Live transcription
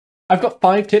I've got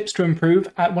 5 tips to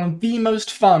improve at one of the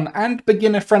most fun and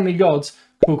beginner-friendly gods,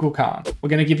 Kukulkan. We're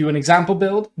going to give you an example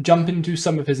build, jump into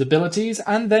some of his abilities,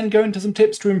 and then go into some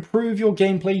tips to improve your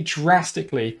gameplay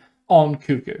drastically on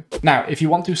Kuku. Now, if you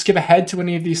want to skip ahead to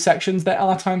any of these sections, there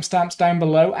are timestamps down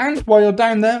below, and while you're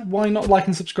down there, why not like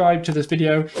and subscribe to this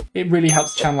video? It really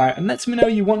helps the channel out and lets me know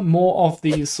you want more of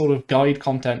these sort of guide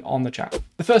content on the channel.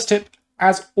 The first tip,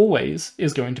 as always,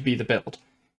 is going to be the build.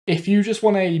 If you just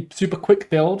want a super quick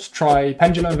build, try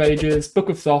Pendulum of Ages, Book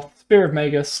of Thoth, Spear of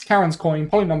Magus, Charon's Coin,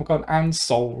 Polynomicon, and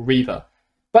Soul Reaver.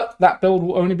 But that build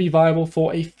will only be viable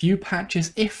for a few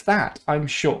patches, if that, I'm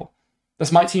sure. The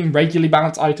Smite team regularly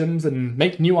balance items and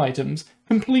make new items,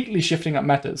 completely shifting up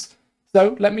metas.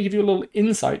 So let me give you a little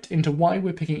insight into why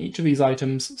we're picking each of these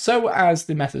items, so as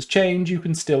the metas change, you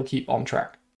can still keep on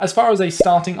track. As far as a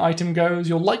starting item goes,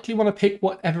 you'll likely want to pick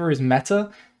whatever is meta,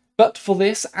 but for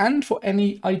this and for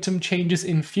any item changes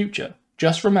in future,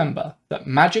 just remember that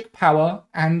magic power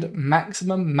and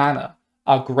maximum mana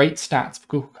are great stats for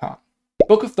Kukulkan.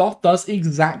 Book of Thoth does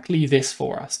exactly this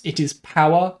for us. It is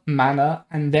power, mana,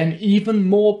 and then even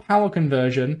more power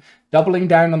conversion, doubling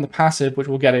down on the passive, which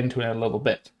we'll get into in a little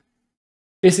bit.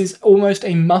 This is almost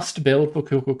a must build for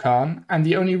Kukulkan, and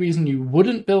the only reason you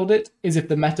wouldn't build it is if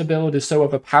the meta build is so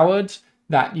overpowered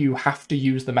that you have to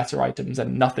use the meta items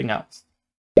and nothing else.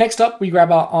 Next up, we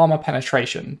grab our armor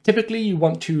penetration. Typically, you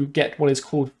want to get what is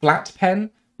called flat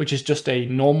pen, which is just a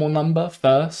normal number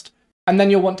first, and then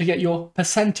you'll want to get your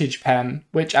percentage pen,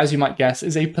 which, as you might guess,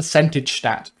 is a percentage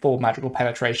stat for magical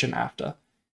penetration after.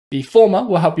 The former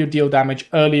will help you deal damage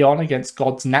early on against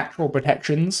God's natural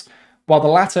protections, while the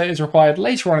latter is required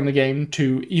later on in the game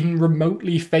to even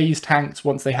remotely phase tanks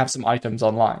once they have some items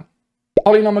online.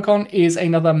 Polynomicon is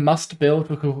another must build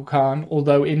for Kukulkan,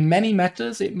 although in many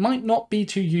metas it might not be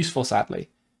too useful, sadly.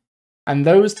 And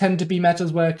those tend to be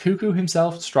metas where Kuku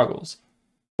himself struggles.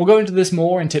 We'll go into this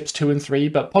more in tips 2 and 3,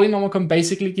 but Polynomicon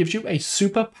basically gives you a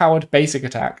super powered basic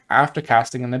attack after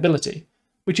casting an ability,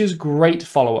 which is great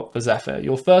follow-up for Zephyr,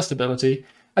 your first ability,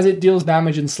 as it deals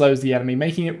damage and slows the enemy,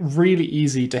 making it really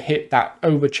easy to hit that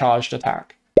overcharged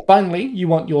attack. Finally, you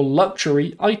want your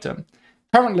luxury item.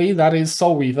 Currently, that is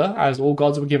Soul Reaver, as all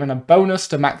gods were given a bonus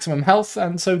to maximum health,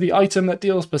 and so the item that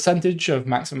deals percentage of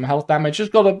maximum health damage has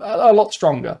got a lot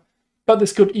stronger. But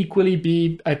this could equally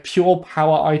be a pure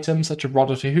power item such as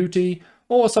Rod of Tahuti,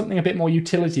 or something a bit more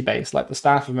utility-based like the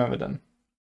Staff of Myrmidon.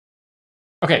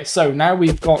 Okay, so now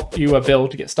we've got you a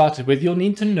build to get started with, you'll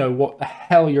need to know what the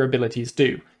hell your abilities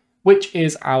do, which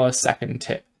is our second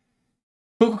tip.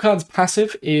 Kukulkan's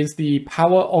passive is the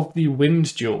Power of the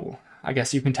Wind Jewel. I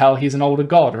guess you can tell he's an older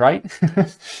god, right?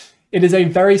 It is a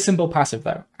very simple passive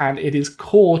though, and it is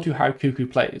core to how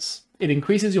Kuku plays. It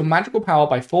increases your magical power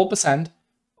by 4%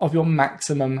 of your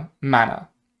maximum mana.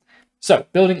 So,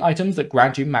 building items that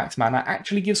grant you max mana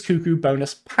actually gives Kuku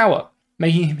bonus power,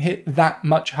 making him hit that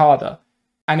much harder.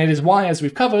 And it is why, as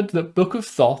we've covered, that Book of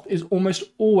Thoth is almost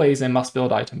always a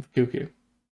must-build item for Kuku.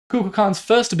 Kukulkan's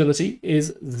first ability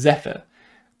is Zephyr.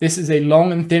 This is a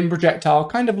long and thin projectile,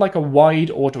 kind of like a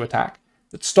wide auto-attack,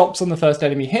 that stops on the first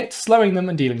enemy hit, slowing them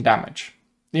and dealing damage.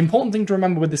 The important thing to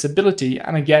remember with this ability,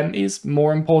 and again is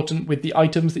more important with the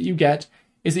items that you get,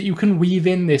 is that you can weave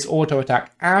in this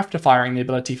auto-attack after firing the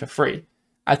ability for free,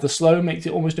 as the slow makes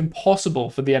it almost impossible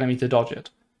for the enemy to dodge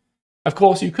it. Of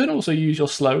course, you could also use your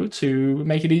slow to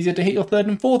make it easier to hit your third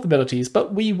and fourth abilities,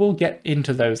 but we will get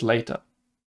into those later.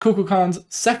 Kukulkan's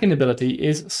second ability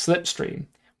is Slipstream.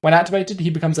 When activated,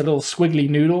 he becomes a little squiggly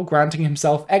noodle, granting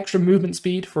himself extra movement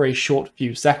speed for a short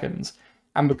few seconds,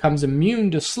 and becomes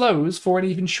immune to slows for an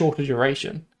even shorter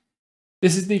duration.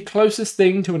 This is the closest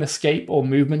thing to an escape or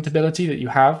movement ability that you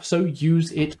have, so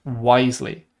use it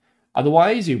wisely.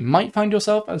 Otherwise, you might find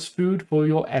yourself as food for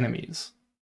your enemies.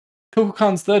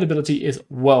 Kukulkan's third ability is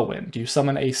Whirlwind. You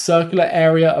summon a circular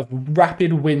area of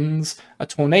rapid winds, a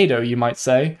tornado you might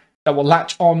say, that will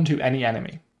latch on to any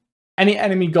enemy. Any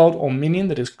enemy god or minion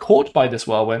that is caught by this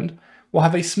whirlwind will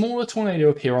have a smaller tornado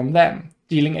appear on them,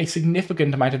 dealing a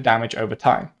significant amount of damage over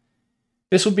time.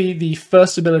 This will be the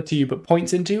first ability you put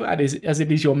points into, as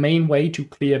it is your main way to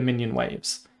clear minion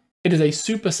waves. It is a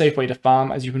super safe way to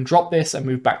farm, as you can drop this and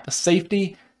move back to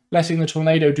safety, letting the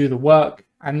tornado do the work,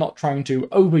 and not trying to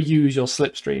overuse your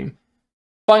slipstream.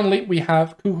 Finally, we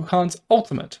have Kukulkan's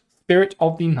ultimate, Spirit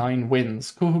of the Nine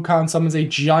Winds. Kukulkan summons a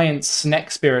giant Sneck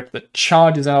spirit that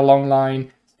charges in a long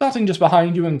line, starting just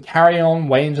behind you and carrying on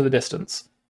way into the distance.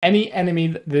 Any enemy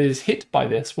that is hit by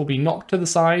this will be knocked to the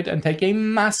side and take a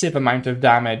massive amount of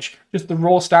damage. Just the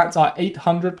raw stats are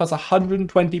 800 plus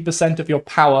 120% of your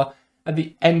power at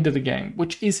the end of the game,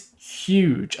 which is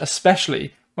huge,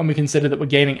 especially when we consider that we're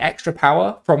gaining extra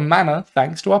power from mana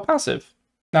thanks to our passive.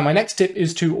 Now my next tip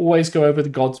is to always go over the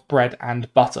god's bread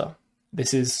and butter.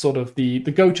 This is sort of the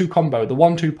go-to combo, the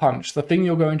 1-2 punch, the thing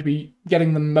you're going to be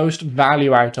getting the most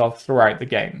value out of throughout the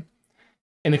game.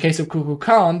 In the case of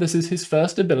Kukulkan, this is his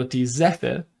first ability,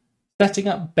 Zephyr, setting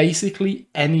up basically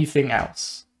anything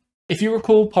else. If you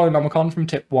recall Polynomicon from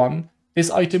tip 1, this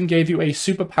item gave you a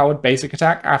super-powered basic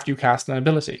attack after you cast an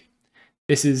ability.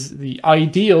 This is the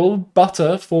ideal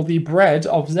butter for the bread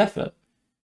of Zephyr.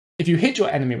 If you hit your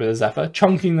enemy with a Zephyr,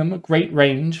 chunking them at great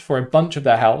range for a bunch of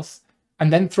their health,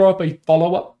 and then throw up a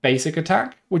follow-up basic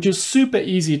attack, which is super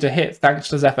easy to hit thanks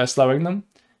to Zephyr slowing them,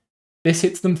 this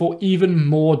hits them for even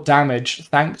more damage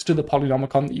thanks to the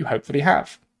Polynomicon that you hopefully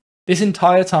have. This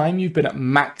entire time you've been at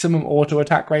maximum auto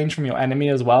attack range from your enemy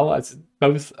as well, as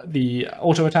both the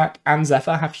auto attack and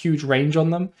Zephyr have huge range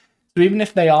on them. So even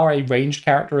if they are a ranged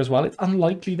character as well, it's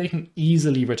unlikely they can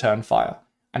easily return fire.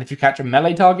 And if you catch a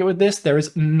melee target with this, there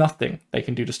is nothing they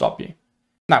can do to stop you.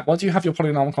 Now, once you have your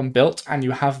Polynomicon built and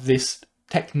you have this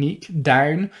technique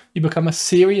down, you become a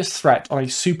serious threat on a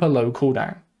super low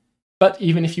cooldown. But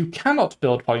even if you cannot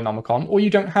build Polynomicon, or you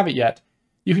don't have it yet,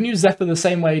 you can use Zephyr the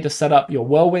same way to set up your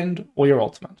Whirlwind or your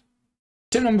ultimate.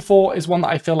 Tip number 4 is one that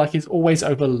I feel like is always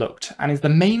overlooked, and is the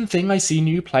main thing I see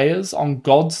new players on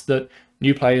gods that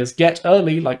new players get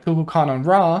early, like Kukulkan and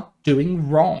Ra, doing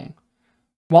wrong.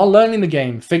 While learning the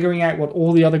game, figuring out what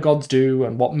all the other gods do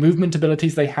and what movement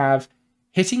abilities they have,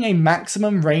 hitting a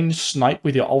maximum range snipe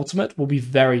with your ultimate will be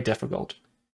very difficult.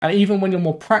 And even when you're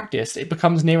more practiced, it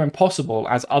becomes near impossible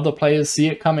as other players see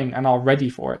it coming and are ready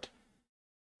for it.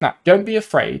 Now, don't be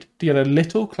afraid to get a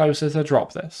little closer to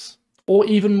drop this. Or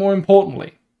even more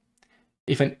importantly,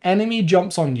 if an enemy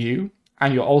jumps on you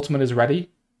and your ultimate is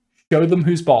ready, show them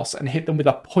who's boss and hit them with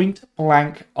a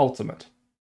point-blank ultimate.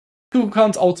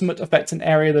 Kukulkan's ultimate affects an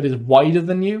area that is wider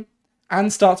than you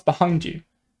and starts behind you,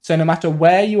 so no matter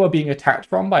where you are being attacked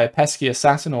from by a pesky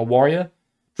assassin or warrior,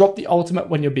 drop the ultimate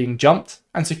when you're being jumped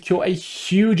and secure a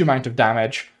huge amount of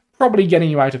damage, probably getting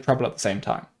you out of trouble at the same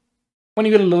time. When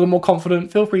you get a little more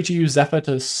confident, feel free to use Zephyr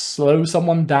to slow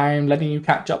someone down, letting you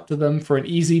catch up to them for an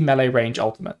easy melee range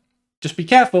ultimate. Just be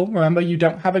careful, remember you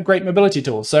don't have a great mobility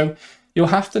tool, so you'll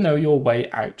have to know your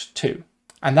way out too.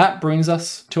 And that brings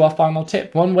us to our final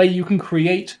tip. One way you can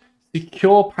create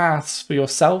secure paths for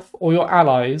yourself or your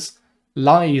allies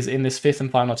lies in this 5th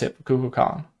and final tip for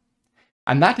Kukulkan.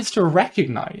 And that is to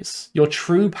recognize your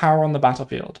true power on the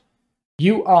battlefield.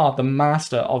 You are the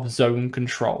master of zone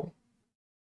control.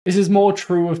 This is more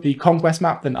true of the Conquest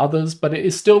map than others, but it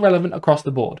is still relevant across the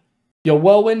board. Your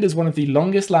Whirlwind is one of the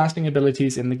longest lasting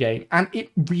abilities in the game, and it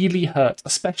really hurts,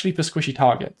 especially for squishy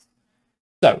targets.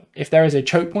 So, if there is a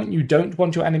choke point you don't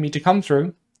want your enemy to come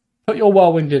through, put your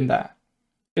Whirlwind in there.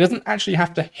 It doesn't actually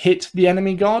have to hit the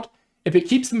enemy god. If it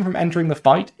keeps them from entering the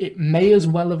fight, it may as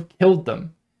well have killed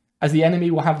them, as the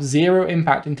enemy will have zero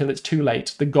impact until it's too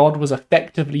late. The god was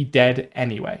effectively dead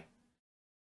anyway.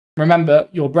 Remember,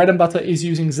 your bread and butter is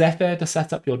using Zephyr to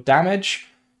set up your damage.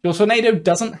 Your tornado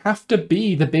doesn't have to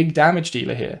be the big damage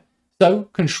dealer here. So,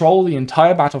 control the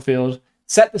entire battlefield,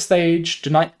 set the stage,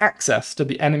 deny access to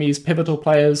the enemy's pivotal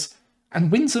players,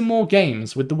 and win some more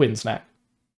games with the Windsnack.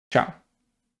 Ciao.